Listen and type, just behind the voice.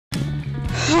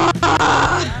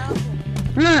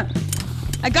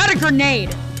I got a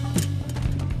grenade.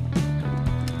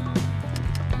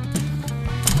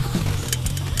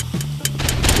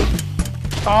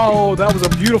 Oh, that was a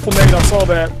beautiful nade. I saw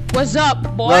that. What's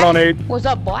up, boy? Right on 8. What's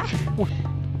up, boy? Oh,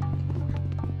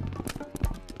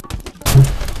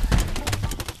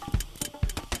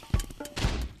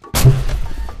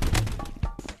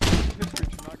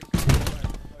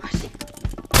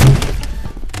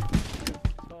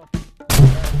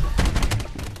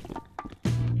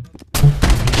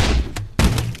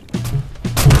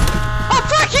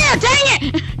 fuck yeah! Dang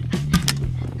it!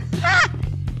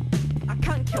 I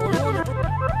can't kill him.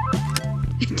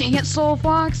 Dang it,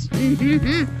 SOULFOX.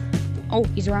 Oh,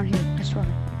 he's around here. I swear.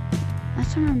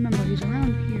 Last time I remember, he's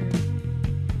around here.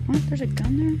 Oh, there's a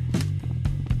gun there?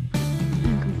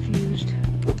 I'm confused.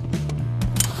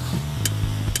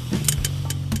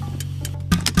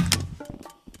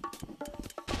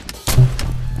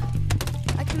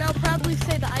 I can now proudly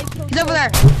say that I killed He's over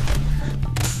there.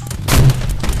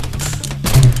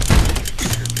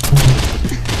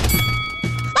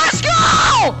 Let's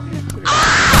go!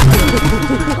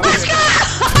 Ah! Let's go!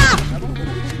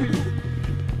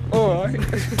 Alright.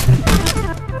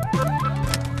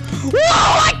 Whoa!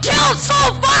 I killed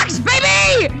SOULFOX,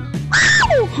 baby!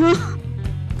 Ow!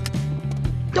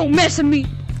 Don't mess with me.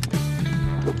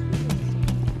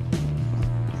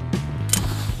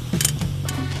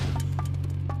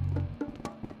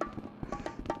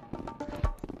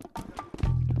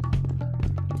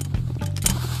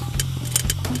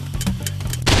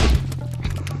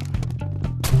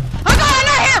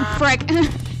 Frick.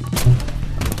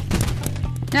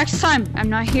 Next time, I'm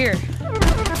not here.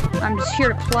 I'm just here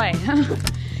to play.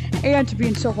 And to be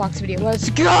in SOULFOX video. Let's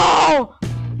go!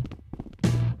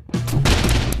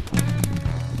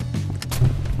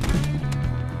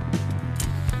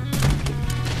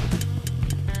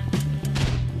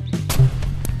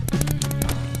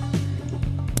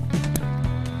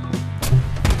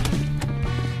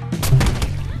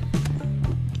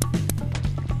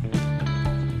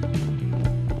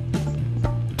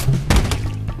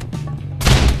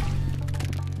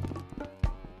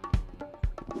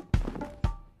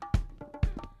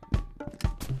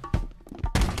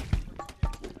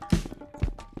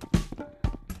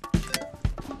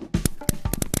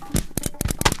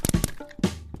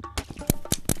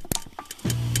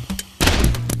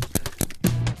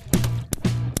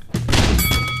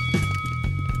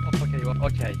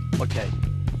 Okay.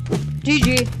 GG,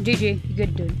 you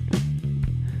good dude.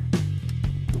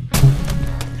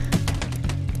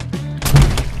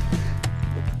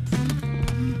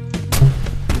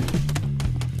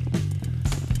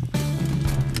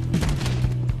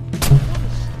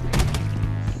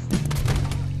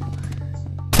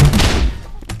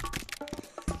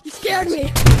 You scared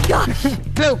me. Gosh.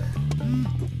 Boo.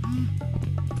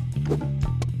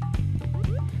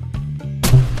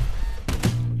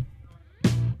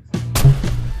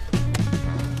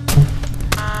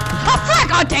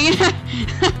 Oh, dang it!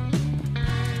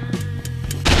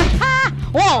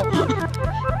 Whoa! Oh,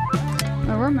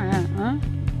 where am I at, huh?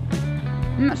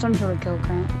 I'm at some sort of kill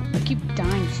count. I keep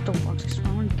dying to SOULFOX. I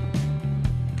spawn.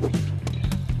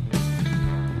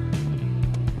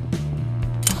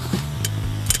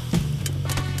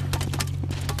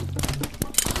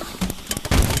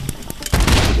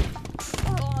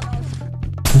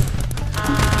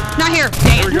 Not here.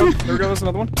 Dang it. There we go. There we go. There's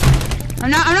another one.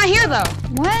 I'm not here though.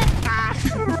 What?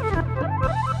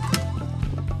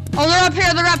 Oh, they're up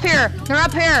here. They're up here. They're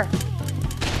up here.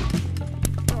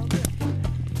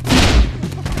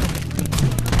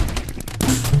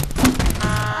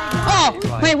 Oh,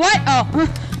 wait, what? Oh.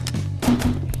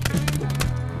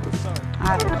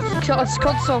 It's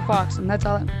called SOULFOX, and that's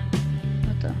all.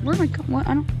 What the? Where am I going? What?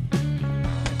 I don't.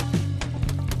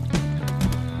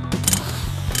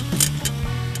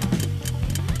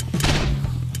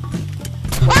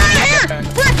 Frick!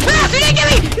 You didn't get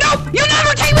me! No! You'll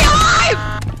never take me alive!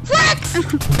 Frick!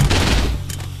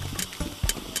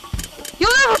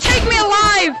 You'll never take me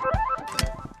alive!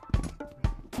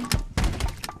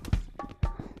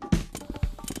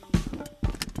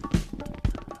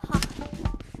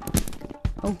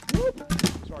 Oh.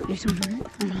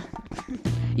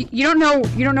 You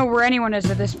don't know where anyone is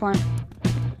at this point.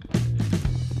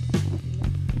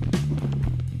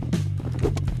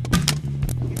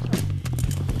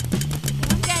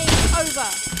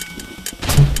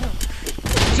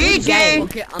 GG!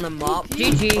 Look it on a map.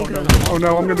 GG. Oh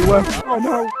no, I'm gonna be left. Oh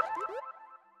no.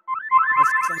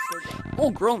 Oh,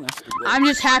 girl nested. I'm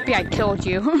just happy I killed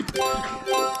you.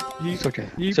 It's okay.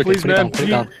 Yeet, It's okay. please, Put it down. man. Put it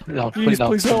down. Put it down. Put it Please, down.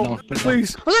 please Put it help. down. Put it down.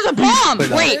 Please. Oh, there's a bomb! Put it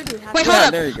down. Wait, hold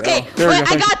up. There you go. Okay, There we wait,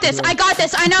 go. I got this. I got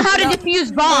this. I know how to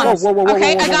defuse bombs. Whoa, whoa, whoa,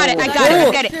 Okay, whoa, I got it. whoa, I whoa, got it. whoa.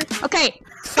 I get it. Okay.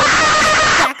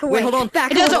 Back away. Wait, hold on.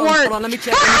 Back It doesn't away. work. Hold on, let me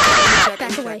check. Let me check.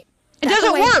 Back away. It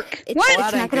doesn't work. It's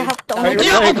What? not gonna help. Don't Hey, open Do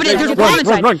not hey, open it. hey, There's a run, bomb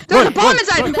inside. run, There's a run, bomb run.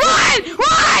 inside. Run!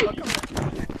 Run!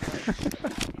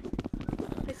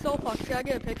 Hey, SOULFOX, can I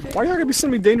get a picture? Why y'all gonna be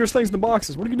sending me dangerous things in the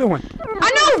boxes? What are you doing?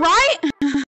 I know,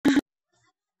 right?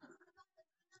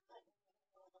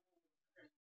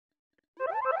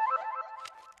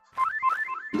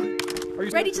 Are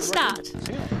you Ready to start.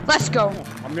 Let's go.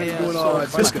 I'm gonna Yeah, do so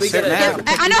an we get it.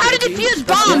 I know how to defuse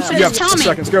bombs, so Yeah, just tell 2 me.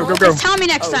 seconds. Go, go, go. Just tell me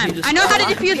next Oh, he time. just- I know how to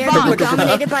defuse Here, bombs.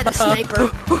 dominated by the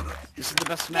sniper. This is the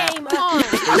best map. Game on.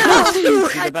 This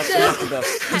is the best map. The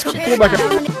best. Pull back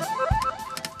up.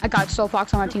 I got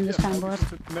SOULFOX on my team this time, boys.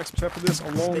 The next step of this,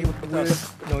 along Stay with with.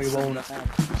 us. No, you won't.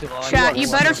 Chat, you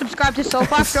better subscribe to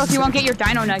SOULFOX or else you won't get your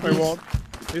dino Hey, nuggies. Walt.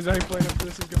 Is any playing after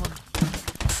this is gone?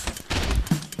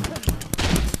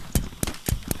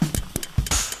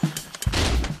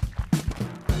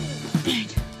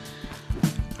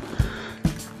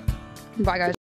 Bye, guys.